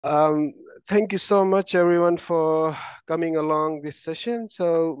Um, Thank you so much, everyone, for coming along this session.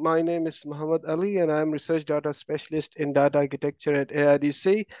 So my name is Muhammad Ali, and I'm Research Data Specialist in Data Architecture at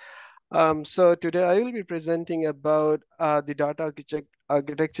ARDC. So today I will be presenting about the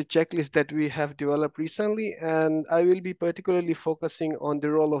architecture checklist that we have developed recently, and I will be particularly focusing on the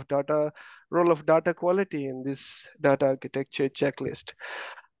role of data quality in this data architecture checklist.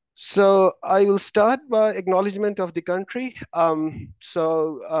 So I will start by acknowledgement of the country.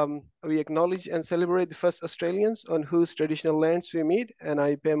 We acknowledge and celebrate the first Australians on whose traditional lands we meet, and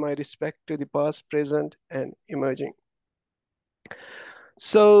I pay my respect to the past, present, and emerging.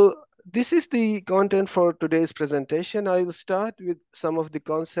 So this is the content for today's presentation. I will start with some of the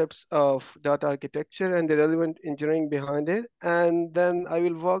concepts of data architecture and the relevant engineering behind it, and then I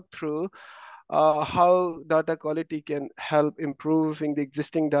will walk through how data quality can help improving the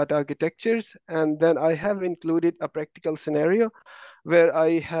existing data architectures. And then I have included a practical scenario where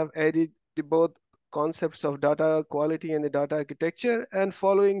I have added the both concepts of data quality and the data architecture. And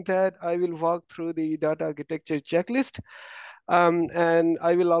following that, I will walk through the data architecture checklist. And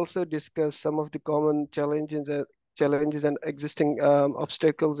I will also discuss some of the common challenges and existing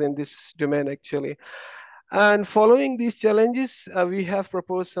obstacles in this domain actually. And following these challenges, we have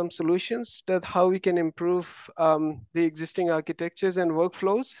proposed some solutions that how we can improve the existing architectures and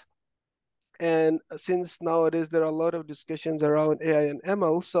workflows. And since nowadays there are a lot of discussions around AI and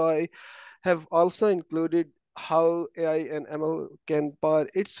ML, so I have also included how AI and ML can play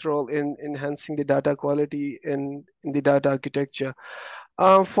its role in enhancing the data quality in the data architecture.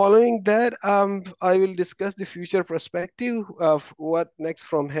 Following that, I will discuss the future perspective of what next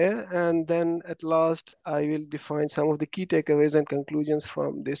from here, and then at last, I will define some of the key takeaways and conclusions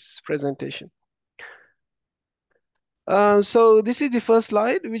from this presentation. So this is the first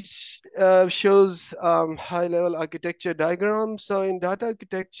slide, which shows high-level architecture diagram. So in data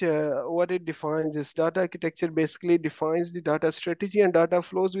architecture, what it defines is data architecture basically defines the data strategy and data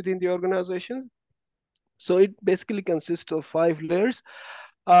flows within the organization. So it basically consists of 5 layers.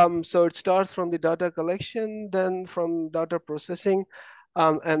 So it starts from the data collection, then from data processing,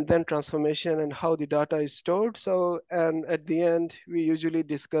 and then transformation and how the data is stored. So, and at the end, we usually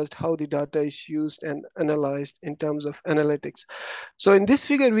discussed how the data is used and analyzed in terms of analytics. So in this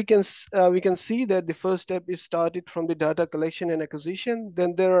figure, we can see that the first step is started from the data collection and acquisition.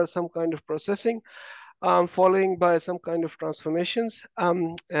 Then there are some kind of processing, following by some kind of transformations,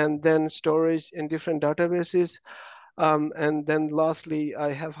 and then storage in different databases. And then lastly,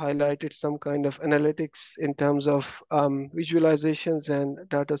 I have highlighted some kind of analytics in terms of visualizations and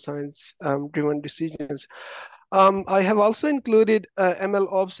data science driven decisions. I have also included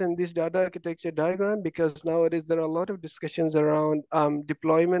ML ops in this data architecture diagram because nowadays there are a lot of discussions around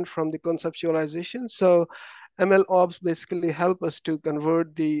deployment from the conceptualization. So ML ops basically help us to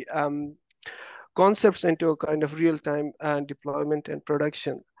convert the concepts into a kind of real-time deployment and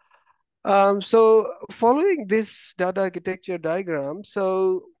production. So following this data architecture diagram,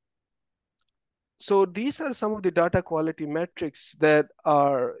 so these are some of the data quality metrics that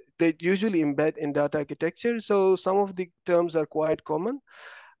usually embed in data architecture. So some of the terms are quite common.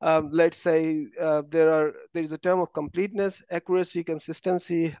 Let's say there is a term of completeness, accuracy,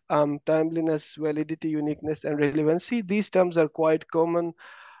 consistency, timeliness, validity, uniqueness, and relevancy. These terms are quite common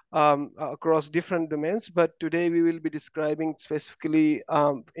across different domains, but today we will be describing specifically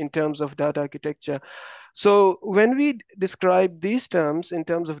in terms of data architecture. So when we describe these terms in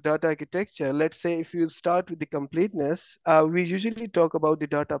terms of data architecture, let's say if you start with the completeness, we usually talk about the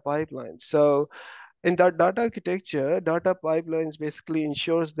data pipeline. So in that data architecture, data pipelines basically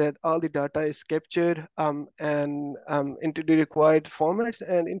ensures that all the data is captured and into the required formats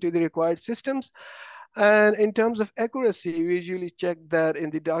and into the required systems. And in terms of accuracy, we usually check that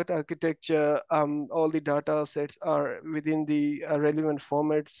in the data architecture, all the data sets are within the relevant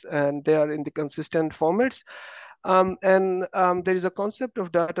formats and they are in the consistent formats. There is a concept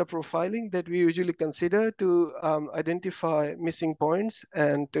of data profiling that we usually consider to identify missing points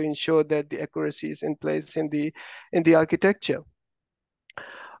and to ensure that the accuracy is in place in the architecture.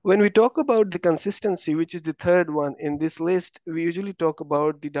 When we talk about the consistency, which is the third one in this list, we usually talk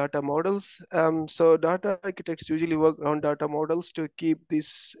about the data models. So data architects usually work on data models to keep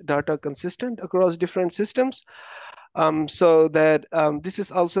this data consistent across different systems. So that this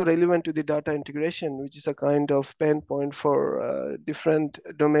is also relevant to the data integration, which is a kind of pain point for different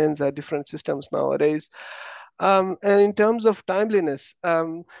domains or different systems nowadays. And in terms of timeliness,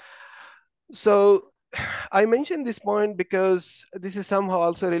 so I mentioned this point because this is somehow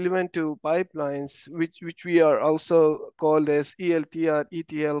also relevant to pipelines, which we are also called as ELTR,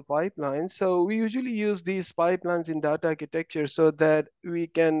 ETL pipelines. So we usually use these pipelines in data architecture so that we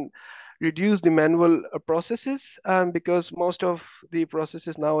can reduce the manual processes, because most of the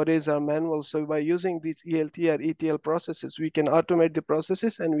processes nowadays are manual. So by using these ELTR, ETL processes, we can automate the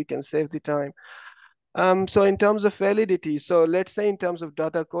processes and we can save the time. So in terms of validity, so let's say in terms of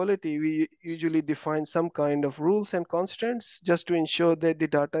data quality, we usually define some kind of rules and constraints just to ensure that the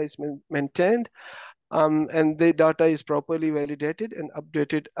data is maintained, and the data is properly validated and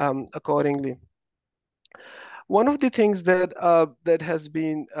updated accordingly. One of the things that has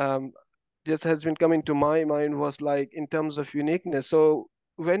been just has been coming to my mind was like in terms of uniqueness. So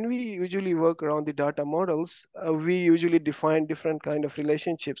when we usually work around the data models, we usually define different kind of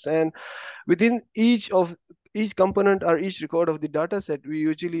relationships, and within each component or each record of the data set, we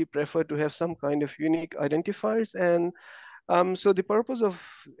usually prefer to have some kind of unique identifiers. And so the purpose of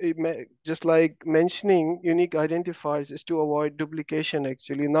just like mentioning unique identifiers is to avoid duplication.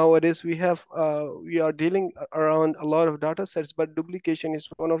 Actually, nowadays we are dealing around a lot of data sets, but duplication is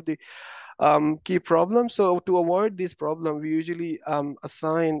one of the key problems. So to avoid this problem, we usually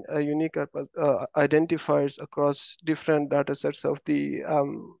assign a unique identifiers across different data sets of the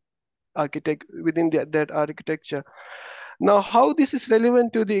architect within that architecture. Now, how this is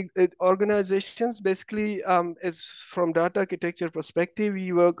relevant to the organizations, basically, is from data architecture perspective,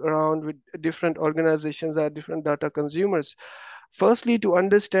 we work around with different organizations or different data consumers. Firstly, to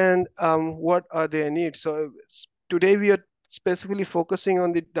understand what are their needs. So today we are specifically focusing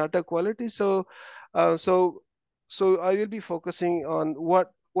on the data quality. Uh, so, so I will be focusing on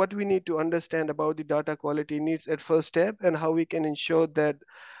what we need to understand about the data quality needs at first step, and how we can ensure that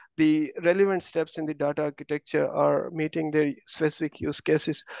the relevant steps in the data architecture are meeting their specific use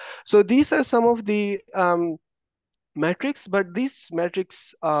cases. So these are some of the metrics, but these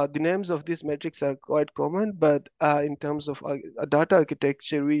metrics, the names of these metrics are quite common, but in terms of data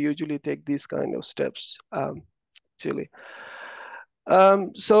architecture, we usually take these kind of steps, actually.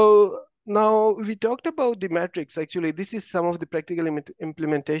 So now we talked about the metrics. Actually, this is some of the practical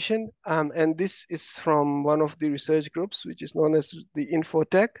implementation, and this is from one of the research groups, which is known as the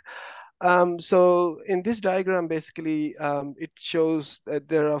Infotech. So in this diagram, basically, it shows that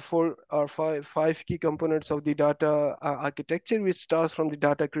there are five key components of the data architecture, which starts from the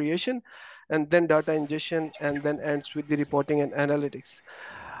data creation, and then data ingestion, and then ends with the reporting and analytics.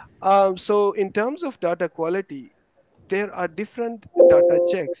 So in terms of data quality, there are different data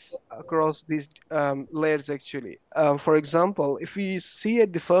checks across these layers actually. For example, if we see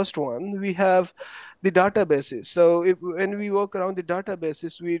at the first one, we have the databases. So when we work around the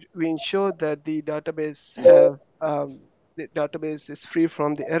databases, we ensure that the database is free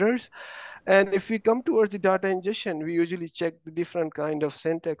from the errors. And if we come towards the data ingestion, we usually check the different kind of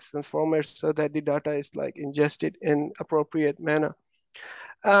syntax and formats so that the data is like ingested in appropriate manner.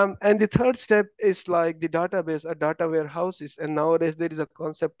 And the third step is like the database or data warehouses. And nowadays there is a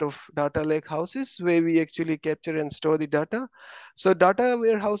concept of data lake houses where we actually capture and store the data. So data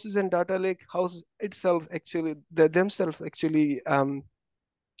warehouses and data lake house itself actually, themselves actually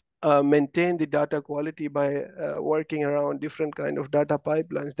maintain the data quality by working around different kind of data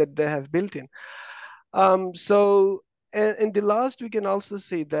pipelines that they have built in. So, and in the last, we can also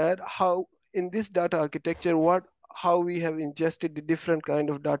see that how in this data architecture, how we have ingested the different kind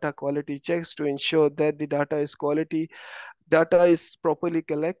of data quality checks to ensure that the data is quality, data is properly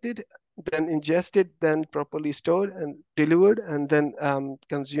collected, then ingested, then properly stored and delivered, and then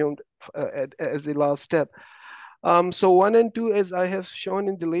consumed as the last step. So one and two, as I have shown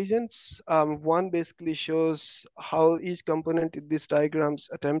in the legends, one basically shows how each component in these diagrams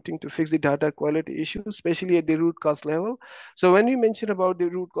attempting to fix the data quality issue, especially at the root cause level. So when we mention about the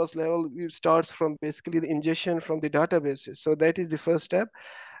root cause level, it starts from basically the ingestion from the databases. So that is the first step.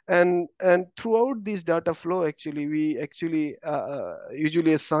 And throughout this data flow, actually, we actually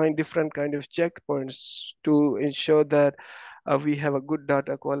usually assign different kind of checkpoints to ensure that we have a good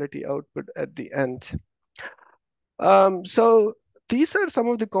data quality output at the end. So these are some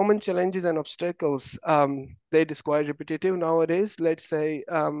of the common challenges and obstacles that is quite repetitive nowadays. Let's say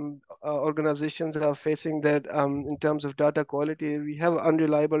organizations are facing that in terms of data quality. We have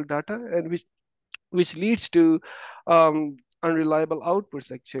unreliable data, and which leads to unreliable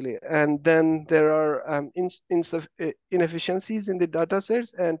outputs actually. And then there are inefficiencies in the data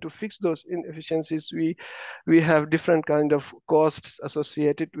sets, and to fix those inefficiencies, we have different kind of costs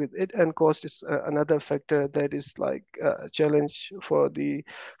associated with it, and cost is another factor that is like a challenge for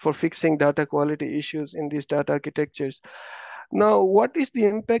fixing data quality issues in these data architectures. Now, what is the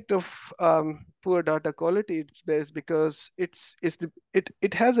impact of poor data quality, it's based because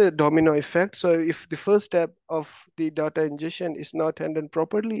it has a domino effect. So if the first step of the data ingestion is not handled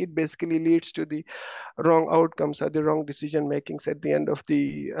properly, it basically leads to the wrong outcomes or the wrong decision makings at the end of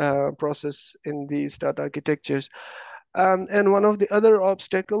the process in these data architectures. And one of the other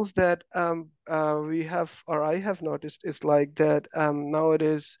obstacles that we have, or I have noticed, is like that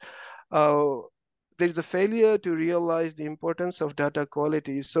nowadays uh, there is a failure to realize the importance of data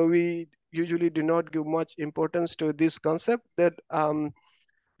quality. So we usually do not give much importance to this concept that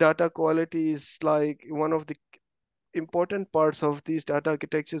data quality is like one of the important parts of these data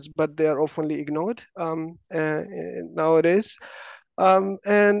architectures, but they are oftenly ignored nowadays.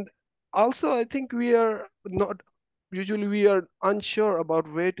 And also, I think we are not usually we are unsure about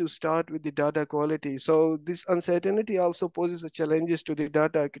where to start with the data quality. So this uncertainty also poses a challenges to the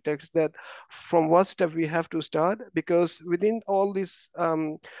data architects that from what step we have to start, because within all these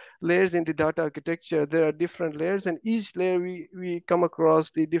layers in the data architecture, there are different layers, and each layer we come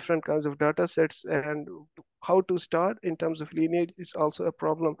across the different kinds of data sets, and how to start in terms of lineage is also a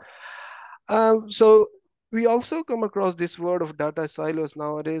problem. So we also come across this word of data silos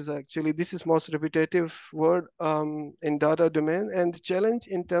nowadays. Actually, this is most repetitive word in data domain. And the challenge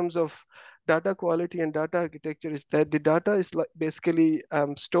in terms of data quality and data architecture is that the data is like basically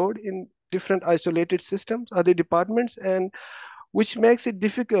stored in different isolated systems, other departments, and which makes it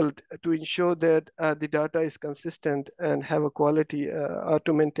difficult to ensure that the data is consistent and have a quality or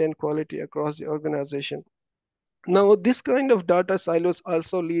to maintain quality across the organization. Now, this kind of data silos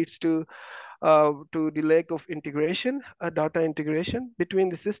also leads to the lack of integration, data integration between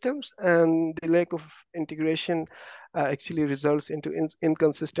the systems, and the lack of integration actually results into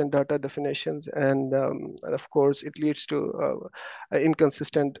inconsistent data definitions, and of course, it leads to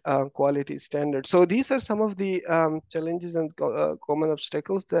inconsistent quality standards. So these are some of the challenges and common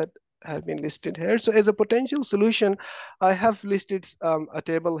obstacles that have been listed here. So as a potential solution, I have listed a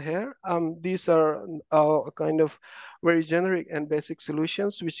table here. These are kind of very generic and basic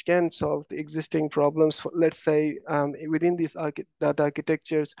solutions which can solve the existing problems. For, let's say, within these data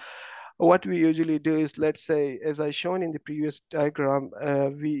architectures, what we usually do is, let's say, as I shown in the previous diagram,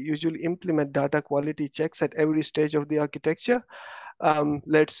 we usually implement data quality checks at every stage of the architecture.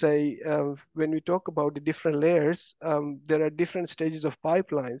 Let's say when we talk about the different layers, there are different stages of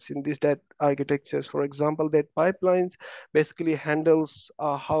pipelines in these data architectures. For example, that pipelines basically handles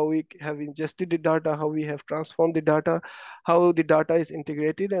how we have ingested the data, how we have transformed the data, how the data is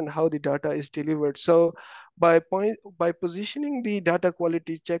integrated, and how the data is delivered. So by positioning the data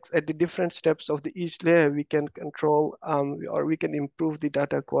quality checks at the different steps of the each layer, we can control or we can improve the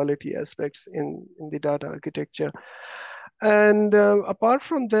data quality aspects in the data architecture. And apart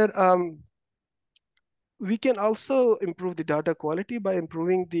from that, we can also improve the data quality by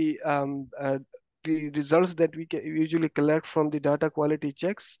improving the results that we can usually collect from the data quality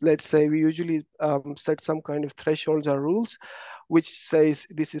checks. Let's say we usually set some kind of thresholds or rules, which says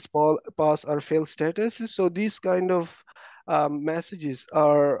this is pass or fail status. So these kind of messages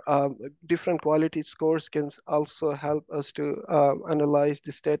or different quality scores can also help us to analyze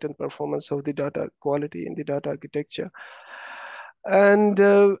the state and performance of the data quality in the data architecture. And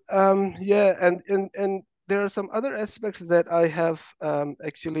yeah, and there are some other aspects that I have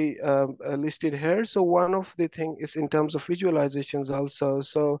actually listed here. So one of the thing is in terms of visualizations also.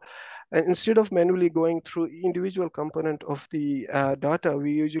 So and instead of manually going through individual component of the data,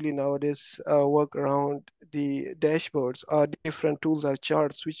 we usually nowadays work around the dashboards or different tools or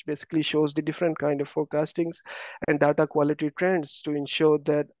charts, which basically shows the different kind of forecastings and data quality trends to ensure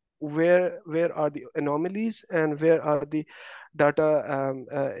that where are the anomalies and where are the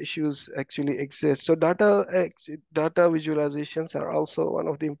data issues actually exist. So data visualizations are also one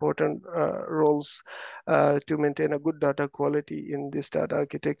of the important roles to maintain a good data quality in this data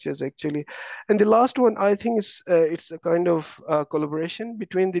architectures actually. And the last one, I think, is it's a kind of collaboration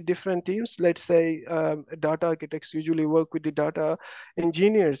between the different teams. Let's say data architects usually work with the data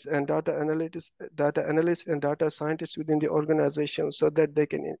engineers and data analysts and data scientists within the organization so that they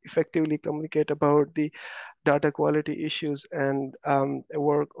can effectively communicate about the data quality issues and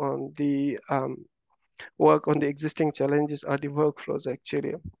work on the existing challenges or the workflows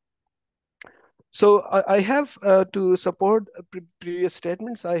actually. So I have to support previous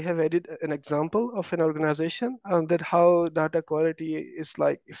statements. I have added an example of an organization that how data quality is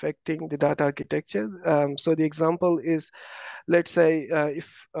like affecting the data architecture. So the example is, let's say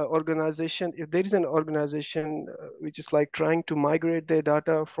if there is an organization which is like trying to migrate their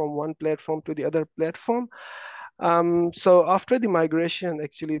data from one platform to the other platform, So after the migration,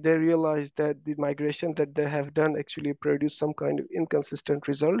 actually, they realized that the migration that they have done actually produced some kind of inconsistent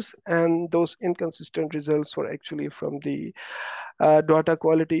results, and those inconsistent results were actually from the data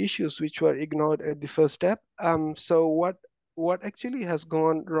quality issues, which were ignored at the first step. So what actually has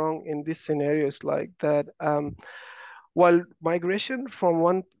gone wrong in this scenario is like that. While migration from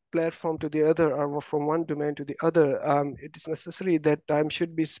one platform to the other or from one domain to the other, it is necessary that time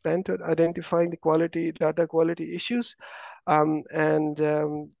should be spent on identifying the data quality issues. And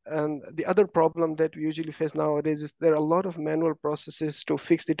the other problem that we usually face nowadays is there are a lot of manual processes to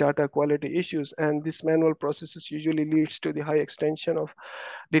fix the data quality issues, and this manual processes usually leads to the high extension of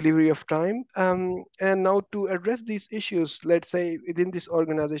delivery of time. And now to address these issues, let's say within this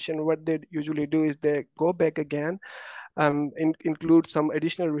organization, what they usually do is they go back again, include some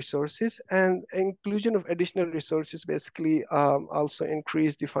additional resources, and inclusion of additional resources basically also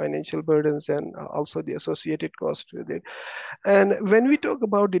increase the financial burdens and also the associated cost with it. And when we talk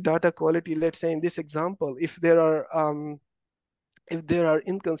about the data quality, let's say in this example, if there are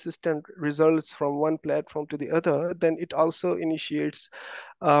inconsistent results from one platform to the other, then it also initiates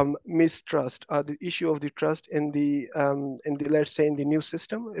mistrust, the issue of the trust in the, let's say, in the new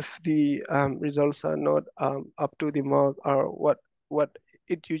system. If the results are not up to the mark or what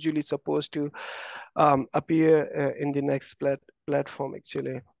it usually supposed to appear in the next platform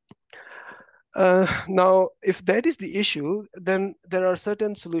actually. Now, if that is the issue, then there are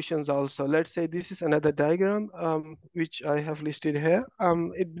certain solutions also. Let's say this is another diagram which I have listed here.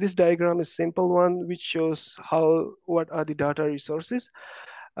 This diagram is simple one which shows what are the data resources,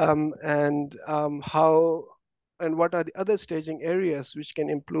 and how and what are the other staging areas which can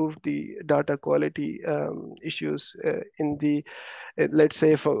improve the data quality issues in the let's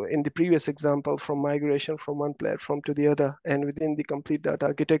say for in the previous example, from migration from one platform to the other and within the complete data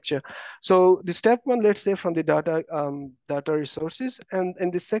architecture. So the step one, let's say from the data resources,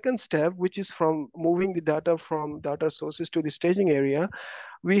 and the second step, which is from moving the data from data sources to the staging area,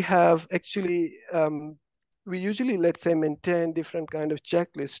 we have actually we usually, let's say, maintain different kind of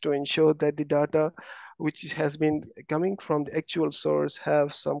checklists to ensure that the data which has been coming from the actual source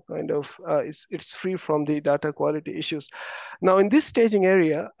have some kind of it's free from the data quality issues. Now, in this staging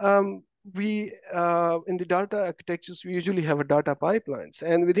area, we in the data architectures, we usually have a data pipelines,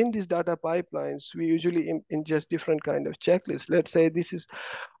 and within these data pipelines, we usually ingest different kind of checklists. Let's say this is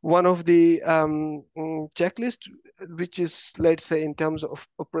one of the checklist, which is, let's say, in terms of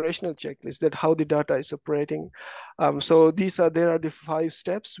operational checklist, that how the data is operating. So there are the 5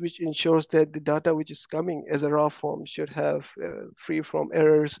 steps which ensures that the data which is coming as a raw form should have free from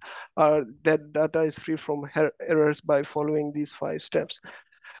errors, or that data is free from errors by following these 5 steps.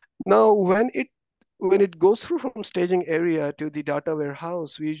 Now, when it goes through from staging area to the data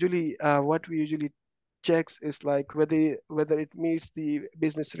warehouse, we usually what we usually checks is like whether it meets the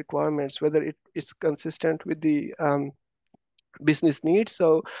business requirements, whether it is consistent with the business needs.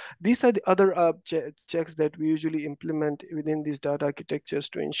 So these are the other checks that we usually implement within these data architectures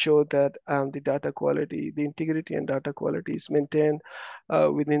to ensure that the data quality, the integrity and data quality is maintained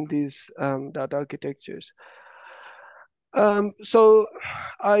within these data architectures. So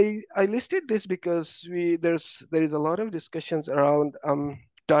I listed this because there is a lot of discussions around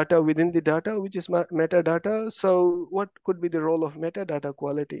data within the data, which is metadata. So what could be the role of metadata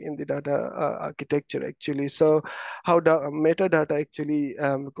quality in the data architecture actually? So how metadata actually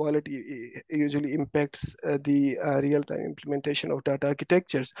quality usually impacts the real-time implementation of data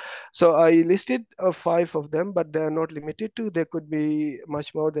architectures. So I listed 5 of them, but they are not limited to. There could be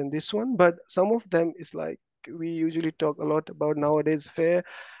much more than this one, but some of them is like we usually talk a lot about nowadays FAIR,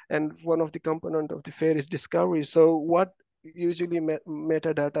 and one of the component of the FAIR is discovery. So what usually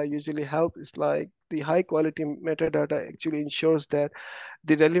metadata usually help is like the high quality metadata actually ensures that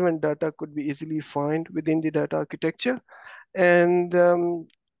the relevant data could be easily found within the data architecture. And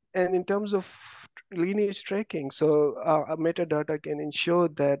in terms of lineage tracking, so metadata can ensure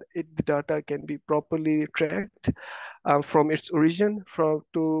that the data can be properly tracked from its origin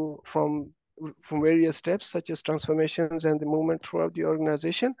from various steps such as transformations and the movement throughout the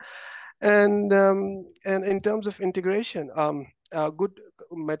organization. And in terms of integration, good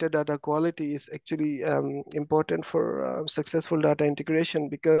metadata quality is actually important for successful data integration,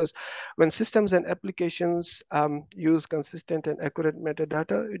 because when systems and applications use consistent and accurate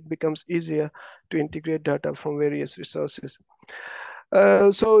metadata, it becomes easier to integrate data from various resources.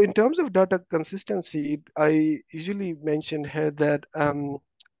 So in terms of data consistency, I usually mention here that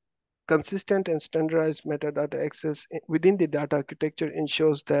consistent and standardized metadata access within the data architecture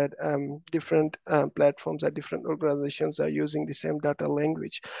ensures that different platforms or different organizations are using the same data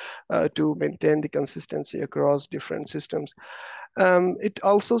language to maintain the consistency across different systems. It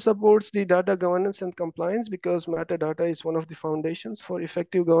also supports the data governance and compliance because metadata is one of the foundations for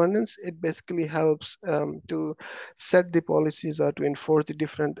effective governance. It basically helps to set the policies or to enforce the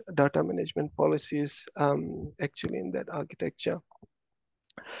different data management policies actually in that architecture.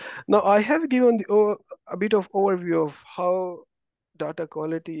 Now, I have given a bit of overview of how data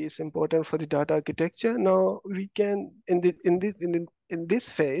quality is important for the data architecture. Now, we can in this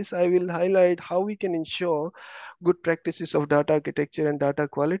phase, I will highlight how we can ensure good practices of data architecture and data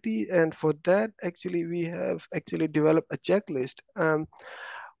quality. And for that, actually, we have actually developed a checklist.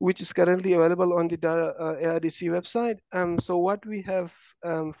 Which is currently available on the ARDC website. So what we have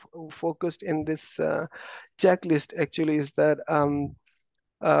focused in this checklist actually is that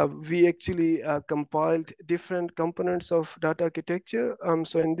we actually compiled different components of data architecture.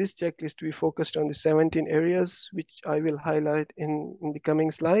 So in this checklist, we focused on the 17 areas, which I will highlight in the coming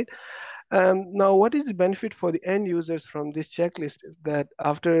slide. Now, what is the benefit for the end users from this checklist is that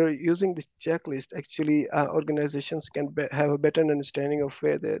after using this checklist, actually organizations can have a better understanding of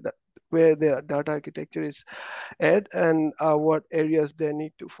where their data architecture is at and what areas they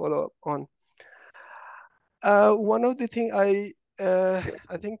need to follow up on. One of the thing I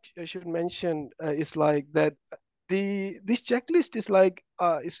think I should mention is like that this checklist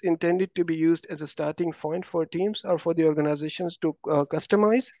is intended to be used as a starting point for teams or for the organizations to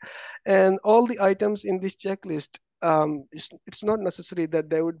customize, and all the items in this checklist. It's not necessary that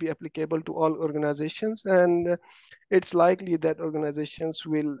they would be applicable to all organizations, and it's likely that organizations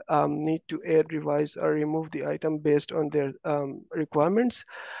will need to add, revise, or remove the item based on their requirements.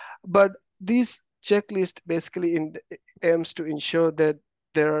 But these checklist basically aims to ensure that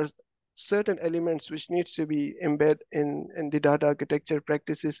there are certain elements which needs to be embedded in the data architecture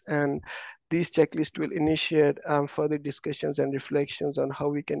practices, and these checklists will initiate further discussions and reflections on how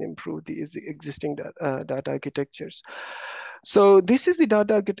we can improve the existing data architectures. So this is the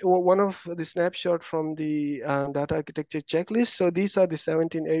one of the snapshot from the data architecture checklist. So these are the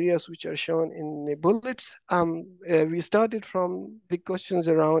 17 areas which are shown in the bullets. We started from the questions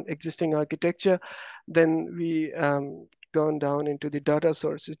around existing architecture, then we gone down into the data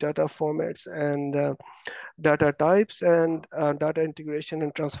sources, data formats, and data types, and data integration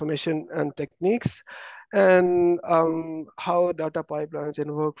and transformation and techniques, and how data pipelines and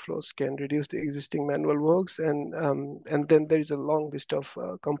workflows can reduce the existing manual works, and then there is a long list of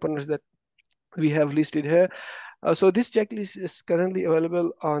components that we have listed here. So this checklist is currently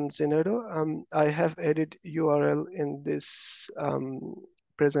available on Zenodo. I have added URL in this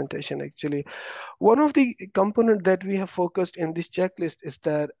presentation actually. One of the component that we have focused in this checklist is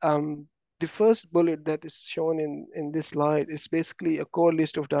that the first bullet that is shown in this slide is basically a core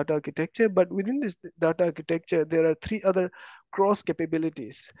list of data architecture, but within this data architecture, there are 3 other cross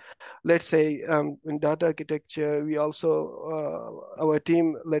capabilities. Let's say in data architecture, we also, our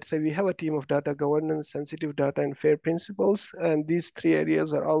team, let's say we have a team of data governance, sensitive data, and fair principles, and these 3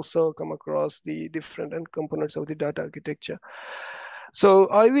 areas are also come across the different and components of the data architecture. So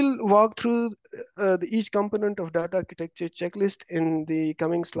I will walk through each component of data architecture checklist in the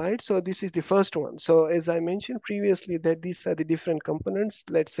coming slides. So this is the first one. So as I mentioned previously that these are the different components.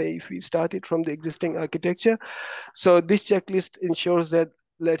 Let's say if we started from the existing architecture. So this checklist ensures that,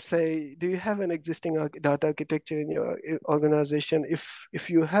 let's say, do you have an existing data architecture in your organization? If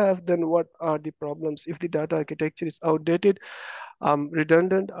you have, then what are the problems? If the data architecture is outdated,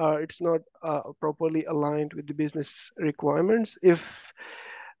 redundant, or it's not properly aligned with the business requirements,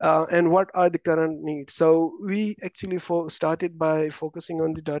 and what are the current needs? So we actually started by focusing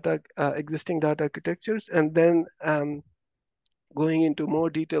on the existing data architectures, and then going into more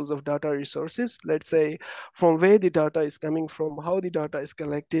details of data resources, let's say from where the data is coming from, how the data is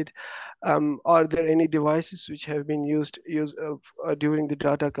collected, are there any devices which have been used during the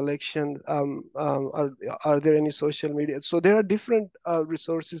data collection, are there any social media? So there are different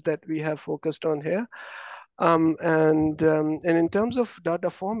resources that we have focused on here. And in terms of data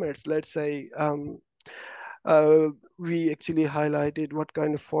formats, let's say uh, we actually highlighted what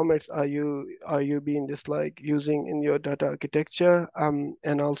kind of formats are you being just like using in your data architecture,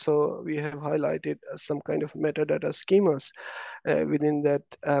 and also we have highlighted some kind of metadata schemas within that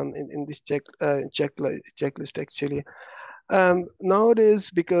in this checklist actually.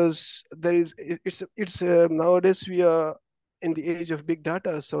 Nowadays, because there is it's nowadays we are in the age of big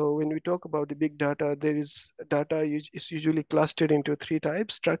data. So when we talk about the big data, there is data is usually clustered into three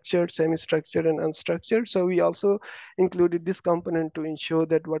types: structured, semi-structured, and unstructured. So we also included this component to ensure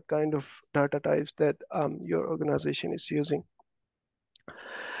that what kind of data types that your organization is using.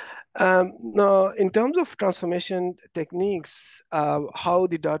 Now, in terms of transformation techniques, how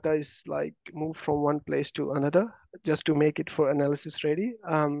the data is like moved from one place to another, just to make it for analysis ready.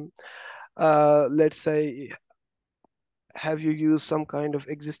 Let's say, have you used some kind of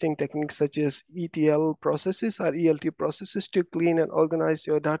existing techniques such as ETL processes or ELT processes to clean and organize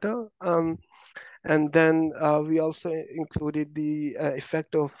your data? And then we also included the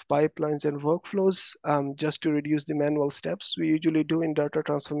effect of pipelines and workflows, just to reduce the manual steps we usually do in data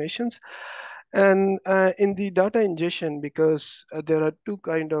transformations. And in the data ingestion, because there are two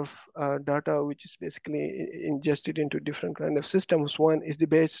kind of data which is basically ingested into different kind of systems. One is the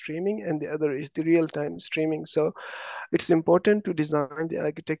batch streaming, and the other is the real-time streaming. So it's important to design the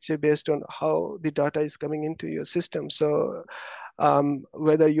architecture based on how the data is coming into your system. So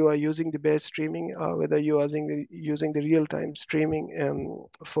whether you are using the batch streaming or whether you are using the real-time streaming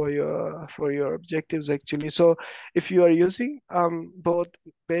for your objectives actually. So if you are using both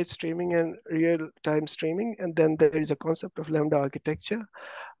batch streaming and real-time streaming, and then there is a concept of Lambda architecture,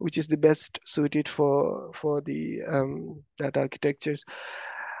 which is the best suited for the data architectures.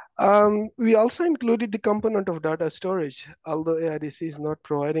 We also included the component of data storage, although ARDC is not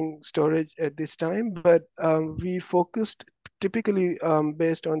providing storage at this time, but we focused typically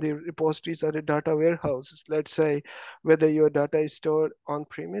based on the repositories or the data warehouses. Let's say whether your data is stored on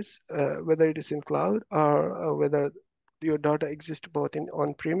premise, whether it is in cloud, or whether your data exists both in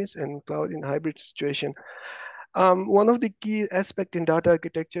on-premise and cloud in hybrid situation. One of the key aspect in data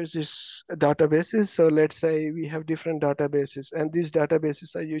architectures is databases. So let's say we have different databases, and these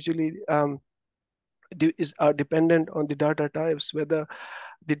databases are usually are dependent on the data types, whether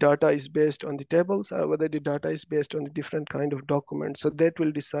the data is based on the tables or whether the data is based on a different kind of documents. So that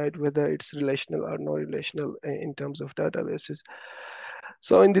will decide whether it's relational or non relational in terms of databases.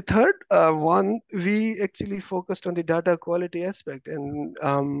 So in the third one, we actually focused on the data quality aspect, and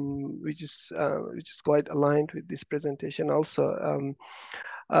which is quite aligned with this presentation also.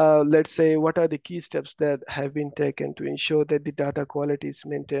 Let's say, what are the key steps that have been taken to ensure that the data quality is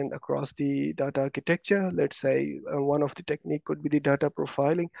maintained across the data architecture? Let's say one of the technique could be the data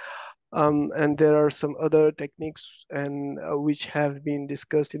profiling. And there are some other techniques and which have been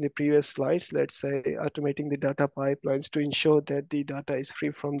discussed in the previous slides. Let's say automating the data pipelines to ensure that the data is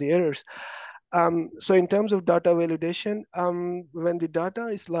free from the errors. So in terms of data validation, when the data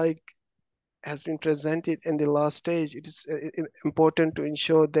is like has been presented in the last stage, it is important to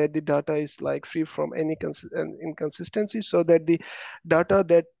ensure that the data is like free from any inconsistency, so that the data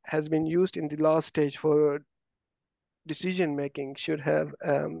that has been used in the last stage for decision making should have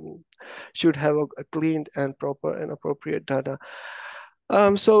a clean and proper and appropriate data.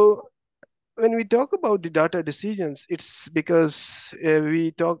 So when we talk about the data decisions, it's because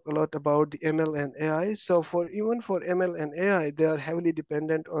we talk a lot about the ML and AI. So even for ML and AI, they are heavily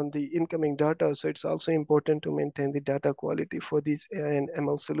dependent on the incoming data. So it's also important to maintain the data quality for these AI and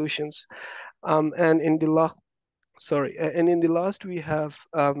ML solutions. And in the last, and in the last we have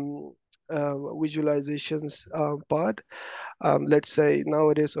visualizations part. Let's say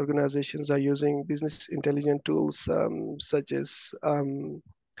nowadays organizations are using business intelligence tools such as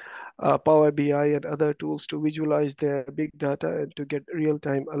Power BI and other tools to visualize their big data and to get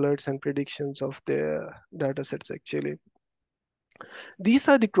real-time alerts and predictions of their data sets actually. These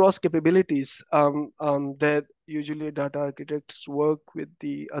are the cross capabilities that usually data architects work with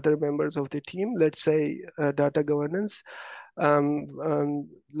the other members of the team. Let's say data governance.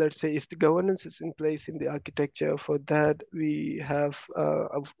 Let's say if the governance is in place in the architecture, for that we have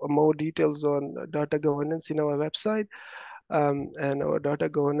more details on data governance in our website. And our data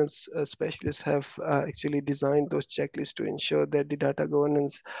governance specialists have actually designed those checklists to ensure that the data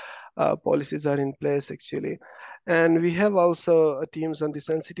governance policies are in place actually. And we have also teams on the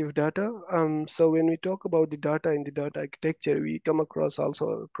sensitive data. So when we talk about the data in the data architecture, we come across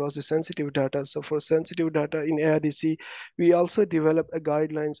the sensitive data. So for sensitive data in ARDC, we also develop a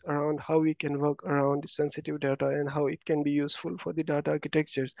guidelines around how we can work around the sensitive data and how it can be useful for the data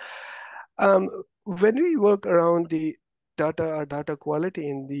architectures. When we work around the data or data quality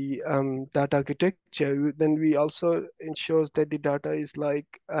in the data architecture, then we also ensures that the data is like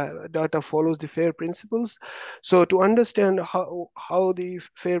data follows the FAIR principles. So to understand how the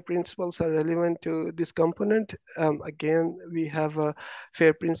FAIR principles are relevant to this component, again, we have a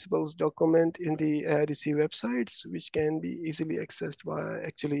FAIR principles document in the ARDC websites, which can be easily accessed by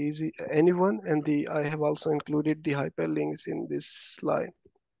actually anyone. And I have also included the hyperlinks in this slide.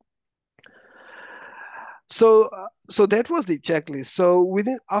 So that was the checklist. So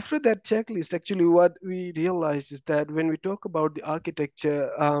after that checklist, actually, what we realized is that when we talk about the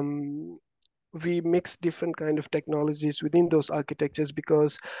architecture, we mix different kind of technologies within those architectures,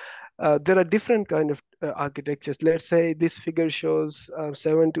 because there are different kind of architectures. Let's say this figure shows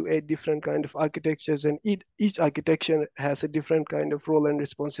 7 to 8 different kind of architectures, and each architecture has a different kind of role and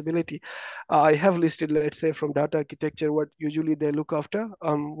responsibility. I have listed, let's say, from data architecture, what usually they look after,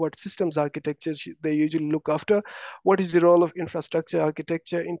 what systems architectures they usually look after, what is the role of infrastructure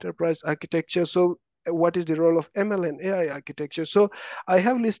architecture, enterprise architecture. So what is the role of ML and AI architecture? So I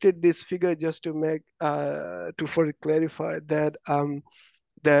have listed this figure just to make to further clarify that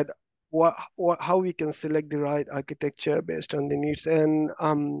that how we can select the right architecture based on the needs, and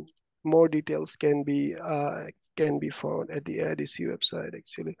more details can be found at the ARDC website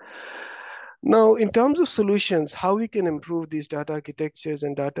actually. Now, in terms of solutions, how we can improve these data architectures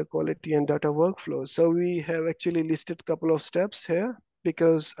and data quality and data workflows. So we have actually listed a couple of steps here,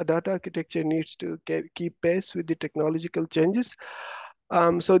 because a data architecture needs to keep pace with the technological changes.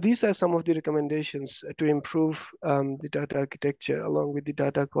 So these are some of the recommendations to improve the data architecture along with the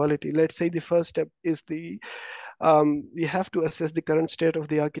data quality. Let's say the first step is we have to assess the current state of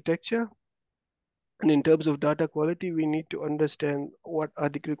the architecture. And in terms of data quality, we need to understand what are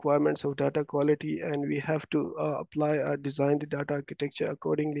the requirements of data quality, and we have to apply or design the data architecture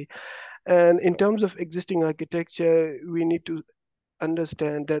accordingly. And in terms of existing architecture, we need to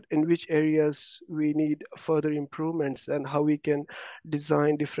understand that in which areas we need further improvements, and how we can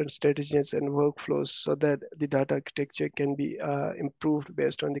design different strategies and workflows so that the data architecture can be improved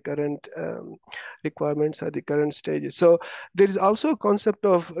based on the current requirements at the current stages. So there is also a concept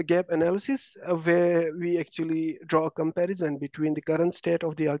of a gap analysis, where we actually draw a comparison between the current state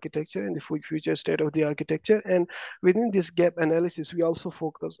of the architecture and the future state of the architecture. And within this gap analysis, we also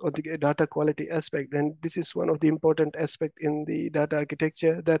focus on the data quality aspect. And this is one of the important aspects in the data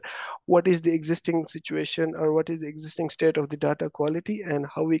architecture, that what is the existing situation, or what is the existing state of the data quality, and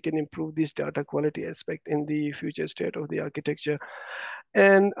how we can improve this data quality aspect in the future state of the architecture.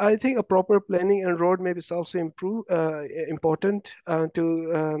 And I think a proper planning and roadmap is also important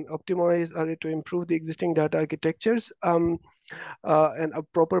to optimize or to improve the existing data architectures. And a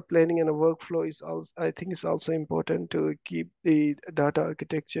proper planning and a workflow is also, I think, is also important to keep the data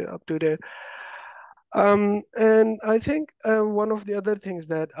architecture up to date. And I think one of the other things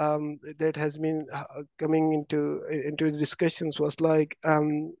that has been coming into discussions was like,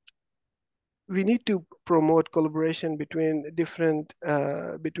 we need to promote collaboration between the different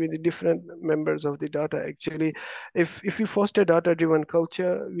members of the data. Actually, if we foster data-driven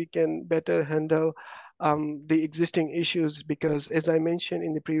culture, we can better handle the existing issues, because as I mentioned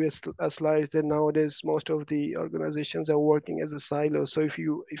in the previous slides, that nowadays most of the organizations are working as a silo. So if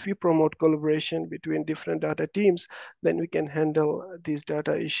you promote collaboration between different data teams, then we can handle these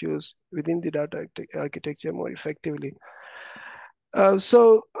data issues within the data architecture more effectively.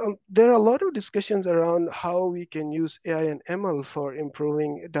 There are a lot of discussions around how we can use AI and ML for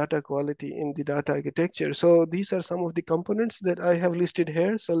improving data quality in the data architecture. So these are some of the components that I have listed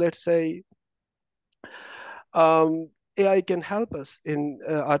here. So let's say AI can help us in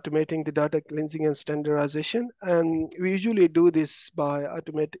automating the data cleansing and standardization. And we usually do this by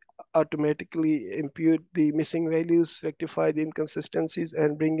automatically impute the missing values, rectify the inconsistencies,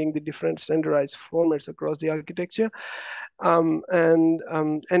 and bringing the different standardized formats across the architecture. And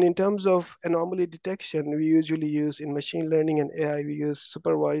in terms of anomaly detection, we usually use in machine learning and AI, we use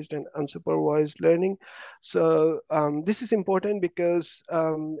supervised and unsupervised learning. So this is important because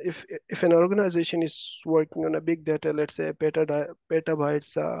if an organization is working on a big data, let's say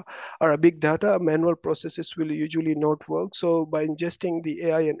petabytes or a big data, manual processes will usually not work. So by ingesting the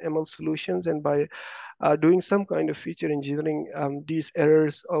AI and ML solutions, and by doing some kind of feature engineering, these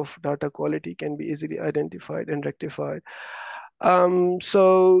errors of data quality can be easily identified and rectified.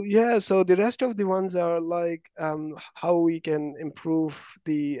 So yeah, so the rest of the ones are like how we can improve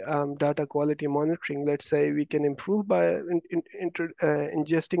the data quality monitoring. Let's say we can improve by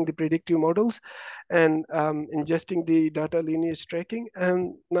ingesting the predictive models, and ingesting the data lineage tracking.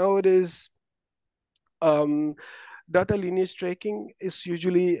 And nowadays, um, Data lineage tracking is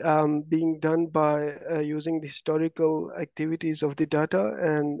usually being done by using the historical activities of the data,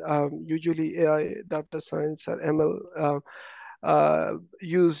 and usually AI, data science, or ML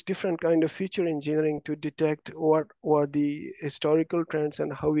use different kind of feature engineering to detect what were the historical trends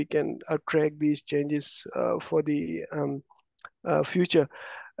and how we can track these changes for the future.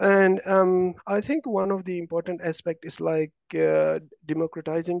 And I think one of the important aspect is like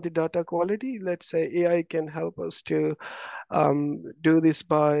democratizing the data quality. Let's say AI can help us to do this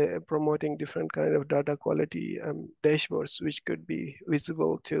by promoting different kind of data quality dashboards, which could be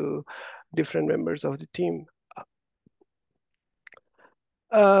visible to different members of the team.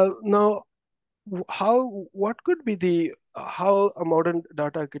 Now, what could be the how a modern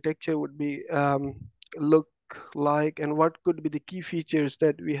data architecture would be look like, and what could be the key features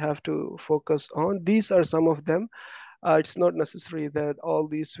that we have to focus on? These are some of them. It's not necessary that all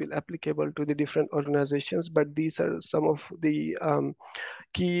these will applicable to the different organizations, but these are some of the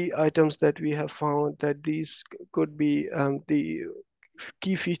key items that we have found that these could be the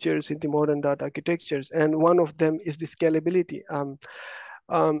key features in the modern data architectures. And one of them is the scalability.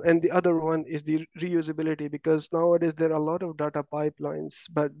 And the other one is the reusability, because nowadays there are a lot of data pipelines,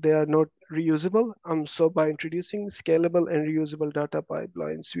 but they are not reusable. So by introducing scalable and reusable data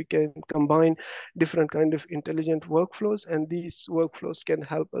pipelines, we can combine different kind of intelligent workflows, and these workflows can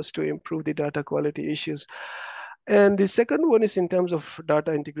help us to improve the data quality issues. And the second one is in terms of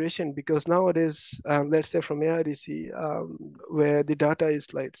data integration, because nowadays, let's say from ARDC, where the data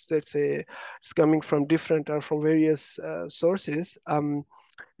is like, let's say, it's coming from different or from various sources.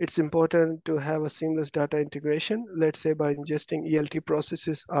 It's important to have a seamless data integration, let's say by ingesting ELT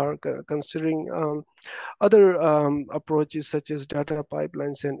processes or considering other approaches such as data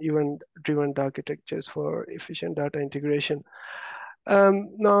pipelines and event-driven architectures for efficient data integration.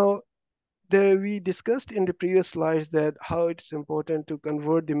 Now, there we discussed in the previous slides that how it's important to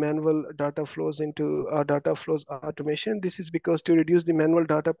convert the manual data flows into data flows automation. This is because to reduce the manual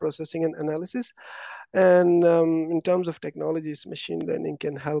data processing and analysis. And in terms of technologies, machine learning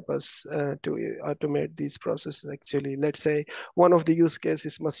can help us to automate these processes. Actually, let's say one of the use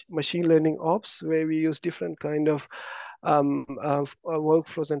cases is machine learning ops, where we use different kind of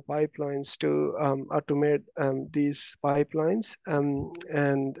workflows and pipelines to automate these pipelines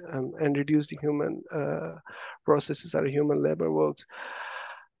and reduce the human processes or human labor works.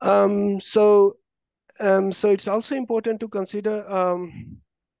 So it's also important to consider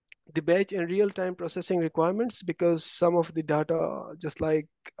the batch and real-time processing requirements, because some of the data, just like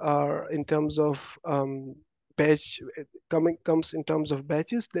are in terms of batch comes in terms of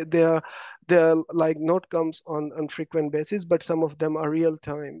batches, they are like not comes on frequent basis, but some of them are real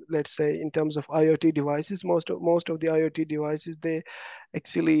time. Let's say in terms of IoT devices, most of the IoT devices, they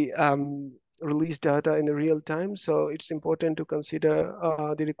actually release data in real time. So it's important to consider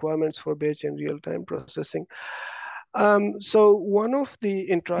the requirements for batch and real time processing. So one of the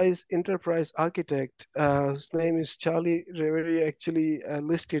enterprise architect, his name is Charlie Riveri, actually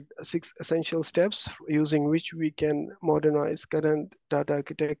listed 6 essential steps using which we can modernize current data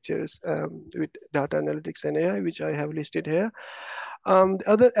architectures with data analytics and AI, which I have listed here. The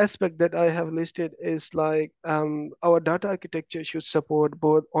other aspect that I have listed is like our data architecture should support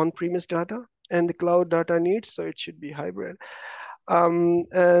both on-premise data and the cloud data needs, so it should be hybrid. And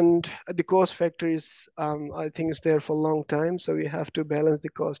the cost factor is, I think, is there for a long time. So we have to balance the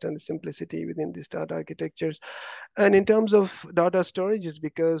cost and the simplicity within these data architectures. And in terms of data storages,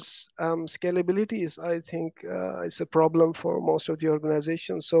 because scalability is, I think, is a problem for most of the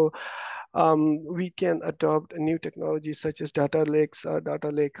organizations. So we can adopt new technologies such as data lakes or data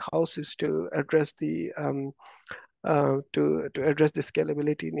lake houses to address the to address the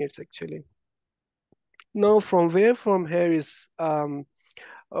scalability needs actually. Now, from here is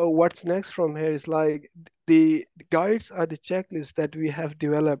what's next from here is like the guides are the checklists that we have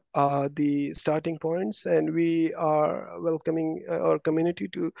developed, the starting points, and we are welcoming our community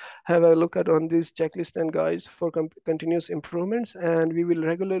to have a look at on these checklists and guides for continuous improvements. And we will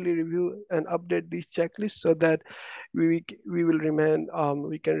regularly review and update these checklists so that we will remain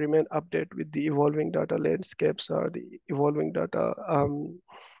we can remain updated with the evolving data landscapes or the evolving data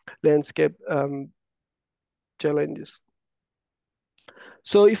landscape challenges.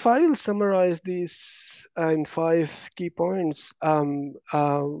 So if I will summarize these in 5 key points,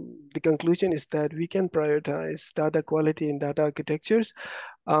 the conclusion is that we can prioritize data quality in data architectures.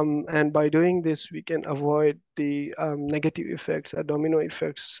 And by doing this, we can avoid the negative effects or domino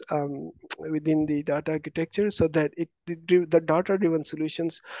effects within the data architecture, so that the data-driven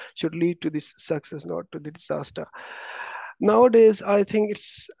solutions should lead to this success, not to the disaster. Nowadays, I think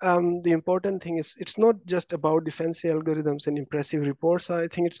the important thing is it's not just about the fancy algorithms and impressive reports. I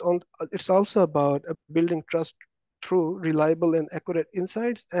think it's also about building trust through reliable and accurate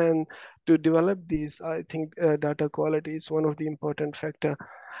insights. And to develop these, I think data quality is one of the important factor.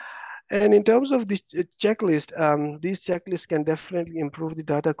 And in terms of this checklist, these checklists can definitely improve the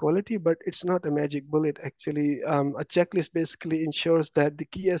data quality, but it's not a magic bullet actually. A checklist basically ensures that the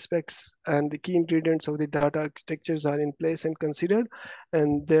key aspects and the key ingredients of the data architectures are in place and considered,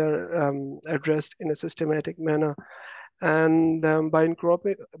 and they're addressed in a systematic manner. And by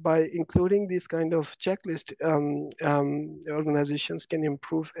including this kind of checklist, organizations can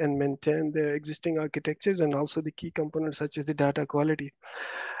improve and maintain their existing architectures and also the key components such as the data quality.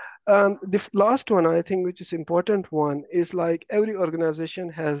 The last one, I think, which is important one, is like every organization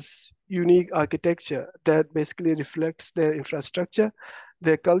has unique architecture that basically reflects their infrastructure,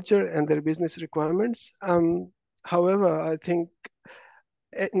 their culture, and their business requirements. However, I think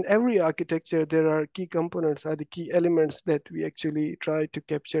in every architecture, there are key components, are the key elements that we actually try to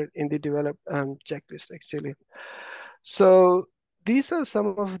capture in the developed checklist, actually. So these are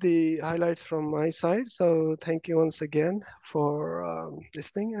some of the highlights from my side. So thank you once again for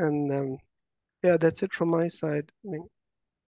listening. And yeah, that's it from my side.